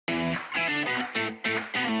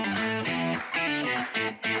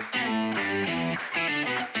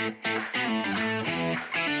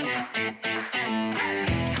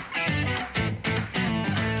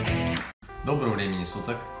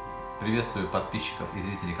суток! Приветствую подписчиков и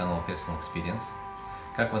зрителей канала Personal Experience.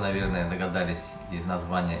 Как вы, наверное, догадались из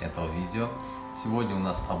названия этого видео, сегодня у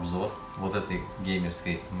нас обзор вот этой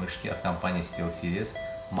геймерской мышки от компании SteelSeries,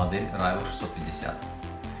 модель Rival 650.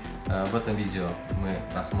 В этом видео мы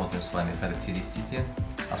рассмотрим с вами характеристики,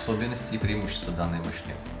 особенности и преимущества данной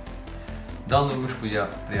мышки. Данную мышку я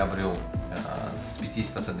приобрел с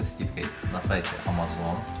 50% скидкой на сайте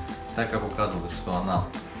Amazon, так как указывалось, что она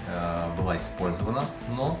была использована,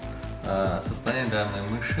 но состояние данной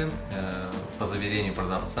мыши, по заверению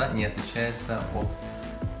продавца, не отличается от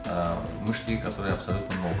мышки, которая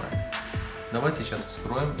абсолютно новая. Давайте сейчас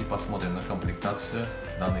вскроем и посмотрим на комплектацию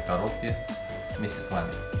данной коробки вместе с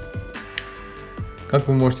вами. Как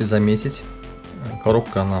вы можете заметить,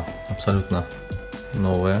 коробка она абсолютно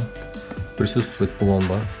новая. Присутствует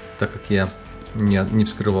пломба, так как я не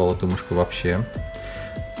вскрывал эту мышку вообще.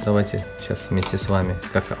 Давайте сейчас вместе с вами,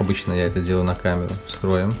 как обычно я это делаю на камеру,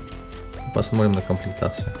 вскроем и посмотрим на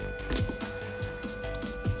комплектацию.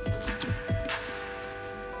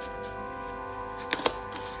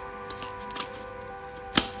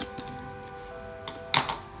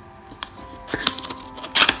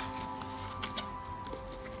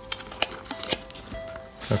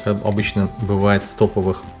 Как обычно бывает в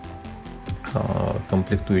топовых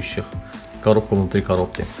комплектующих, коробка внутри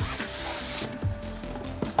коробки.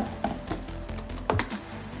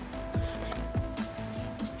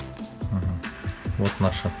 Вот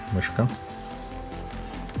наша мышка.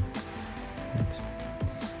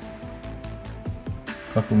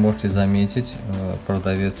 Как вы можете заметить,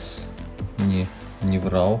 продавец не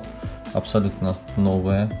врал. Абсолютно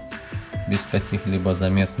новая, без каких-либо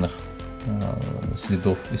заметных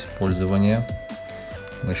следов использования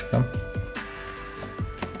мышка.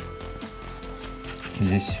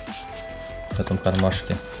 Здесь в этом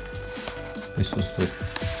кармашке присутствует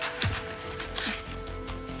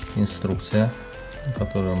инструкция,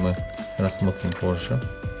 которую мы рассмотрим позже.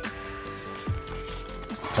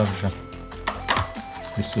 Также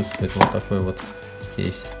присутствует вот такой вот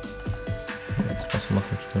кейс. Давайте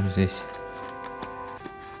посмотрим, что здесь.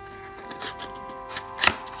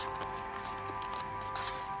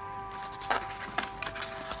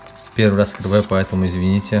 Первый раз открываю, поэтому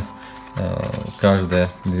извините. Каждое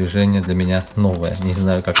движение для меня новое. Не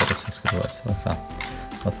знаю, как это все скрывается.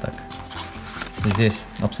 Вот так. Здесь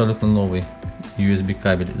абсолютно новый USB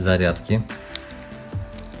кабель зарядки.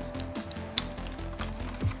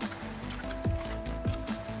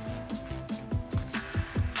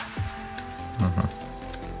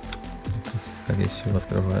 Скорее всего,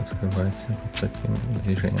 скрывается вот таким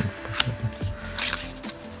движением.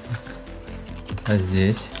 А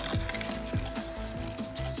здесь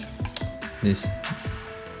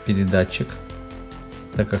передатчик,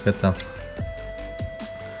 так как это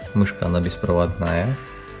мышка, она беспроводная,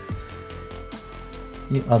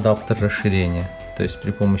 и адаптер расширения, то есть при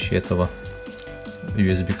помощи этого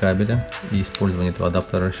USB кабеля и использования этого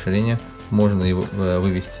адаптера расширения можно его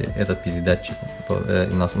вывести, этот передатчик,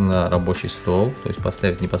 на рабочий стол, то есть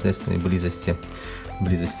поставить в непосредственной близости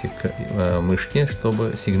к мышке,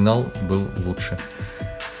 чтобы сигнал был лучше.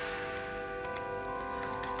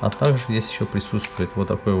 А также здесь еще присутствует вот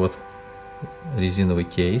такой вот резиновый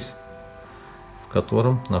кейс, в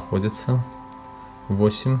котором находится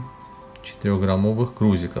 8 4-граммовых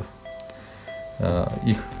грузиков.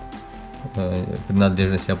 Их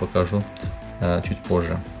принадлежность я покажу чуть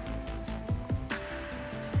позже.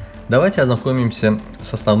 Давайте ознакомимся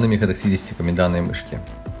с основными характеристиками данной мышки.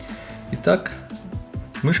 Итак,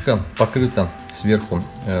 мышка покрыта сверху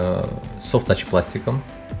софт-тач пластиком.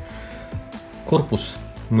 Корпус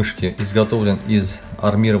мышки изготовлен из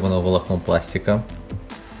армированного волокном пластика.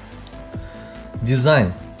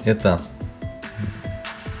 Дизайн это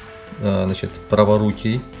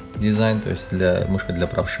праворукий дизайн, то есть мышка для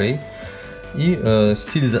правшей. И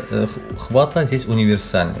стиль хвата здесь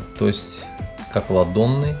универсальный, то есть как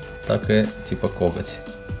ладонный, так и типа коготь.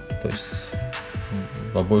 То есть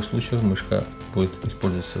в обоих случаях мышка будет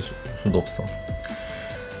использоваться с удобством.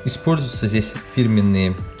 Используются здесь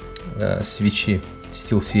фирменные свечи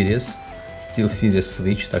SteelSeries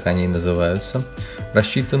Switch, так они и называются,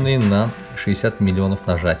 рассчитанные на 60 миллионов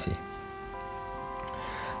нажатий.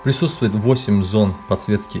 Присутствует 8 зон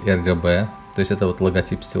подсветки RGB, то есть это вот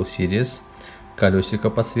логотип SteelSeries, колесико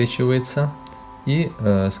подсвечивается, и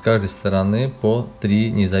с каждой стороны по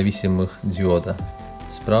 3 независимых диода,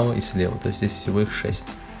 справа и слева, то есть здесь всего их 6.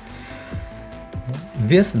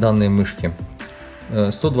 Вес данной мышки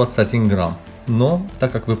 121 грамм. Но,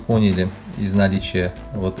 так как вы поняли из наличия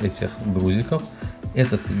вот этих грузиков,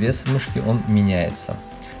 этот вес мышки он меняется.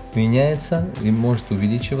 меняется и может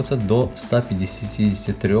увеличиваться до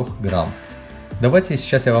 153 грамм. Давайте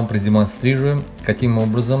сейчас я вам продемонстрирую, каким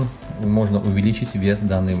образом можно увеличить вес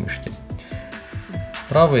данной мышки.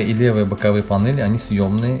 Правые и левые боковые панели, они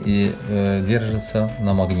съемные и держатся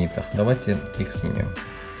на магнитах. Давайте их снимем.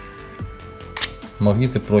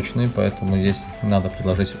 Магниты прочные, поэтому здесь надо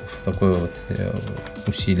приложить такое вот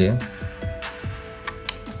усилие.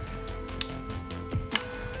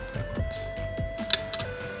 Так вот.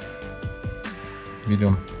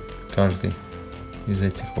 Берем каждый из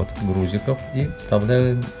этих вот грузиков и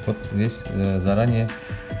вставляем вот здесь заранее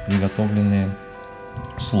приготовленные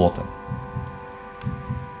слоты.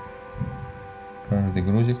 Каждый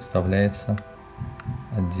грузик вставляется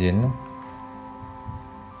отдельно.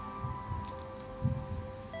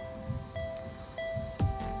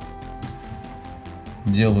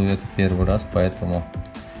 Делаю это первый раз, поэтому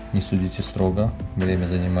не судите строго. Время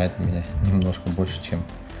занимает у меня немножко больше, чем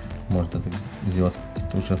может это сделать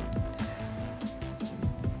кто-то уже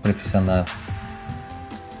профессионал.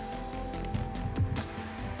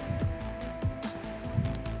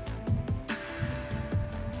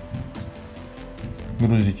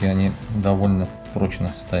 Грузики, они довольно прочно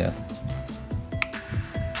стоят.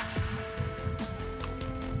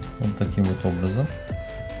 Вот таким вот образом.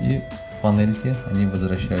 И панельки, они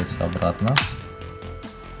возвращаются обратно.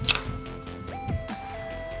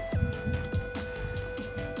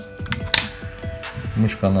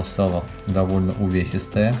 Мышка, она стала довольно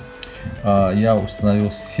увесистая. Я установил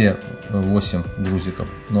все 8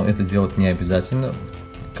 грузиков, но это делать не обязательно.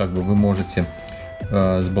 Как бы вы можете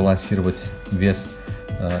сбалансировать вес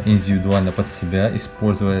индивидуально под себя,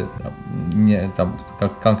 используя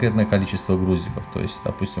конкретное количество грузиков. То есть,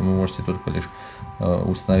 допустим, вы можете только лишь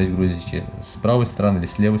установить грузики с правой стороны или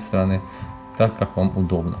с левой стороны, так как вам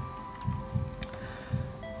удобно.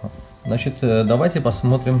 Значит, давайте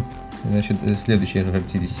посмотрим, значит, следующие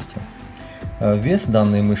характеристики. Вес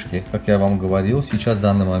данной мышки, как я вам говорил, сейчас в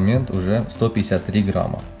данный момент уже 153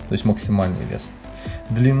 грамма, то есть максимальный вес.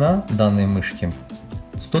 Длина данной мышки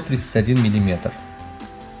 131 миллиметр.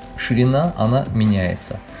 Ширина, она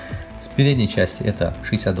меняется. С передней части это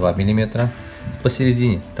 62 мм,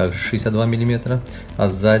 посередине также 62 мм, а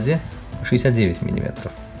сзади 69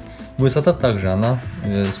 мм. Высота также она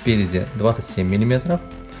спереди 27 мм,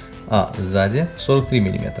 а сзади 43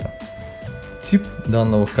 мм. Тип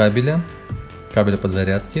данного кабеля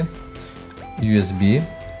подзарядки USB,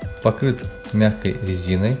 покрыт мягкой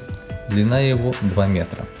резиной, длина его 2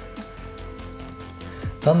 метра.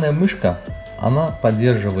 Данная мышка, она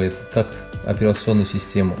поддерживает как операционную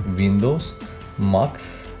систему Windows, Mac,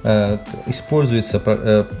 используется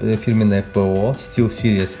фирменное ПО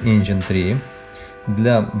SteelSeries Engine 3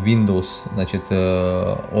 для Windows, значит,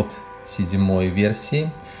 от 7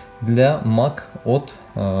 версии, для Mac от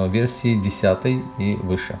версии 10 и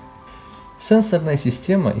выше. Сенсорная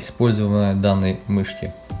система, используемая в данной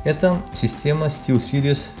мышке, это система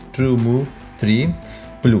SteelSeries TrueMove 3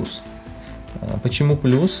 Plus. Почему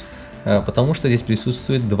плюс? Потому что здесь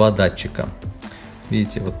присутствует два датчика.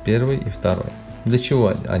 Видите, вот первый и второй. Для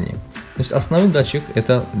чего они? Значит, основной датчик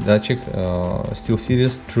это датчик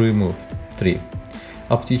SteelSeries TrueMove 3.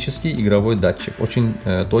 Оптический игровой датчик, очень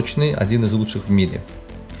точный, один из лучших в мире.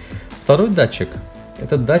 Второй датчик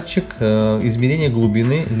это датчик измерения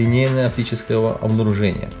глубины линейного оптического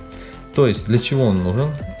обнаружения. То есть для чего он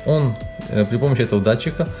нужен? При помощи этого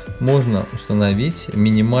датчика можно установить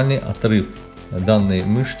минимальный отрыв данной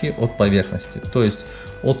мышки от поверхности, то есть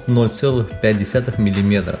от 0,5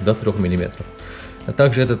 мм до 3 мм.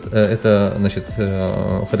 Также эта значит,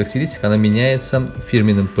 характеристика, она меняется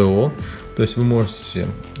фирменным ПО, то есть вы можете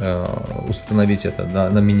установить это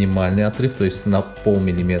на минимальный отрыв, то есть на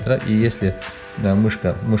полмиллиметра, и если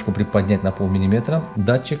мышку приподнять на полмиллиметра,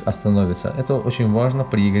 датчик остановится. Это очень важно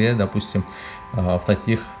при игре, допустим, в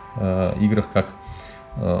таких играх, как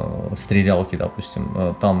стрелялки,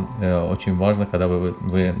 допустим. Там очень важно, когда вы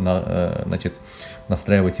значит,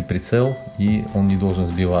 настраиваете прицел, и он не должен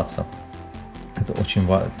сбиваться. Это очень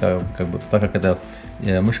важно, так как эта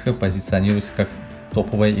мышка позиционируется как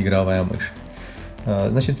топовая игровая мышь.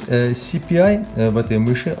 Значит, CPI в этой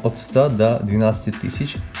мыши от 100 до 12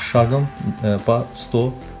 тысяч шагом по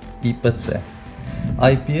 100 ИПЦ.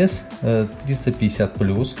 IPS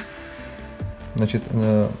 350+. Значит,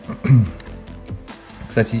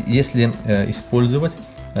 кстати, если использовать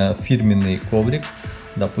фирменный коврик,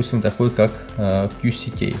 допустим, такой как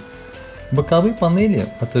QCK. Боковые панели,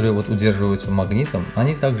 которые вот удерживаются магнитом,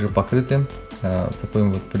 они также покрыты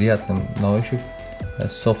таким вот приятным на ощупь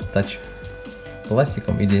soft touch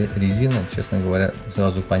пластиком или резиной, честно говоря,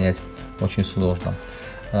 сразу понять очень сложно.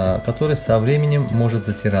 который со временем может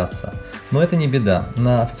затираться. Но это не беда.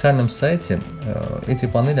 На официальном сайте эти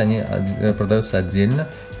панели они продаются отдельно,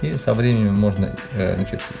 и со временем можно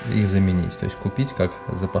их заменить, то есть купить как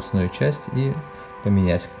запасную часть и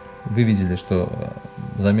поменять. Вы видели, что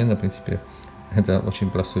замена, в принципе, это очень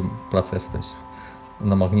простой процесс, то есть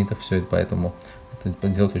на магнитах все это, поэтому это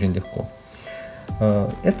делать очень легко.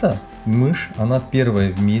 Эта мышь, она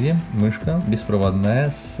первая в мире мышка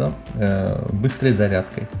беспроводная с быстрой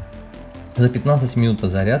зарядкой. За 15 минут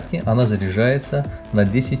зарядки она заряжается на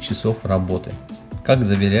 10 часов работы, как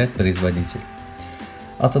заверяет производитель.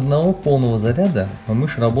 От одного полного заряда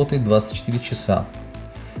мышь работает 24 часа.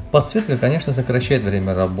 Подсветка, конечно, сокращает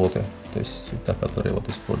время работы, то есть та, которая вот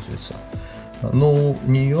используется. Но у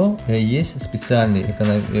нее есть специальный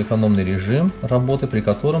экономный режим работы, при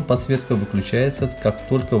котором подсветка выключается, как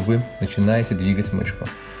только вы начинаете двигать мышку.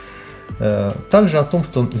 Также о том,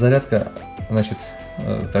 что зарядка,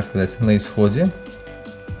 так сказать, на исходе,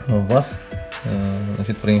 вас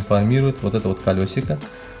проинформирует вот это вот колесико,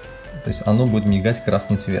 то есть оно будет мигать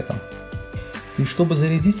красным цветом. И чтобы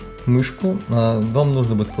зарядить мышку, вам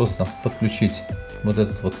нужно будет просто подключить вот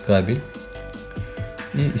этот вот кабель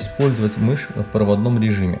и использовать мышь в проводном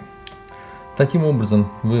режиме. Таким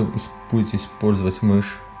образом вы будете использовать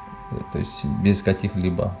мышь, то есть без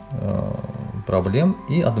каких-либо проблем,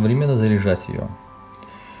 и одновременно заряжать ее.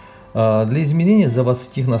 Для изменения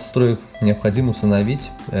заводских настроек необходимо установить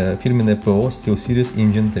фирменное ПО SteelSeries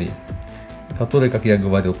Engine 3, которое, как я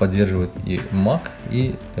говорил, поддерживает и Mac,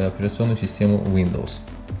 и операционную систему Windows.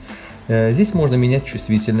 Здесь можно менять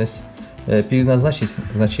чувствительность, переназначить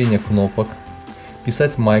значение кнопок,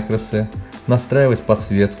 писать макросы, настраивать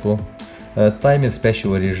подсветку, таймер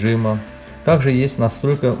спящего режима. Также есть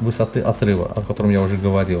настройка высоты отрыва, о котором я уже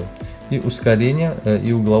говорил, и ускорение,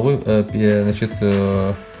 и угловой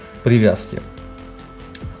привязки.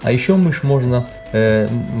 А еще мышь может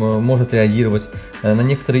реагировать на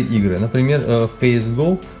некоторые игры. Например, в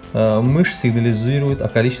CSGO мышь сигнализирует о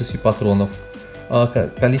количестве патронов, о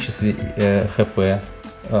количестве ХП,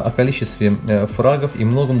 о количестве фрагов и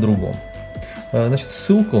многом другом.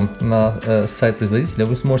 Ссылку на сайт производителя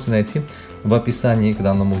вы сможете найти в описании к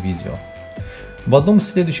данному видео. В одном из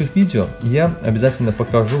следующих видео я обязательно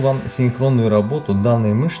покажу вам синхронную работу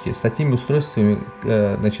данной мышки с такими устройствами,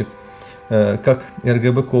 как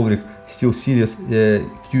RGB коврик SteelSeries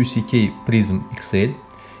QCK Prism XL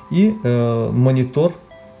и монитор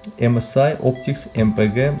MSI Optics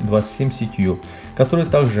MPG 27CQ, которые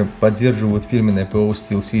также поддерживают фирменное ПО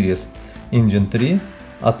SteelSeries Engine 3,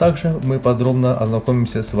 а также мы подробно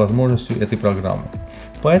ознакомимся с возможностью этой программы.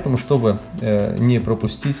 Поэтому, чтобы не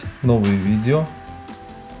пропустить новые видео,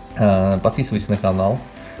 подписывайтесь на канал,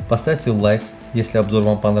 поставьте лайк, если обзор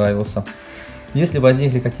вам понравился. Если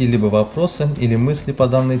возникли какие-либо вопросы или мысли по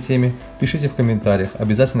данной теме, пишите в комментариях,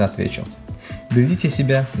 обязательно отвечу. Берегите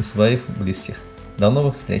себя и своих близких. До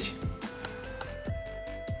новых встреч!